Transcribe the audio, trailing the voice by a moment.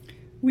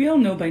We all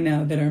know by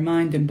now that our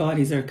mind and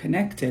bodies are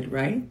connected,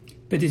 right?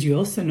 But did you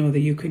also know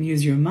that you can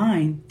use your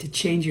mind to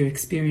change your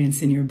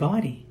experience in your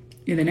body?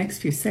 In the next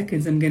few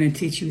seconds, I'm going to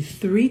teach you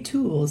 3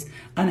 tools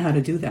on how to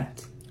do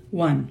that.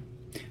 1.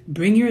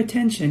 Bring your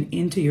attention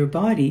into your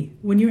body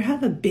when you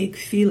have a big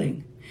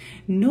feeling.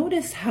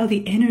 Notice how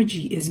the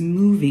energy is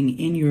moving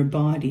in your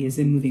body. Is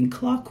it moving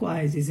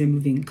clockwise? Is it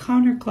moving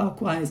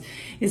counterclockwise?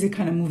 Is it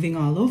kind of moving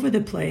all over the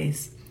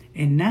place?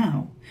 And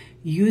now,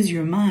 use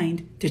your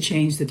mind to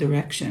change the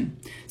direction.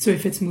 So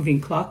if it's moving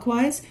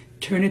clockwise,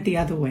 turn it the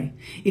other way.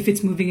 If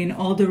it's moving in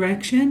all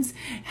directions,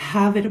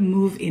 have it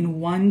move in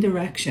one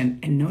direction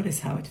and notice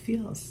how it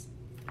feels.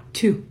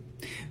 2.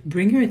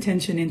 Bring your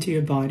attention into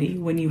your body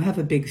when you have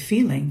a big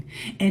feeling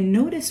and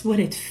notice what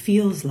it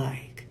feels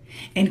like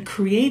and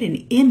create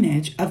an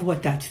image of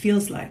what that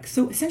feels like.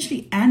 So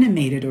essentially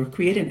animate it or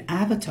create an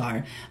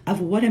avatar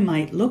of what it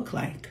might look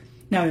like.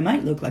 Now, it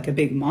might look like a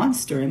big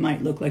monster. It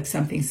might look like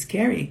something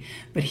scary.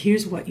 But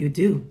here's what you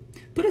do.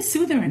 Put a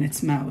soother in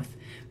its mouth.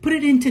 Put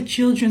it into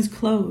children's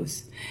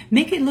clothes.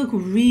 Make it look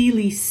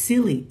really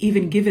silly.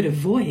 Even give it a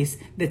voice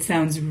that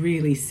sounds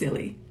really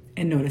silly.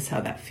 And notice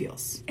how that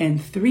feels. And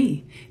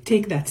 3,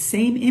 take that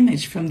same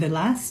image from the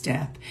last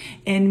step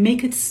and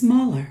make it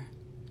smaller.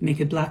 Make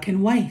it black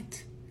and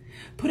white.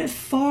 Put it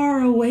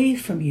far away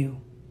from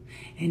you.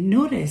 And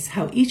notice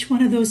how each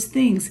one of those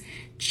things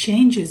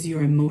changes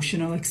your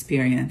emotional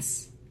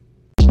experience.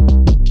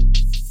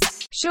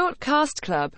 Shortcast Club.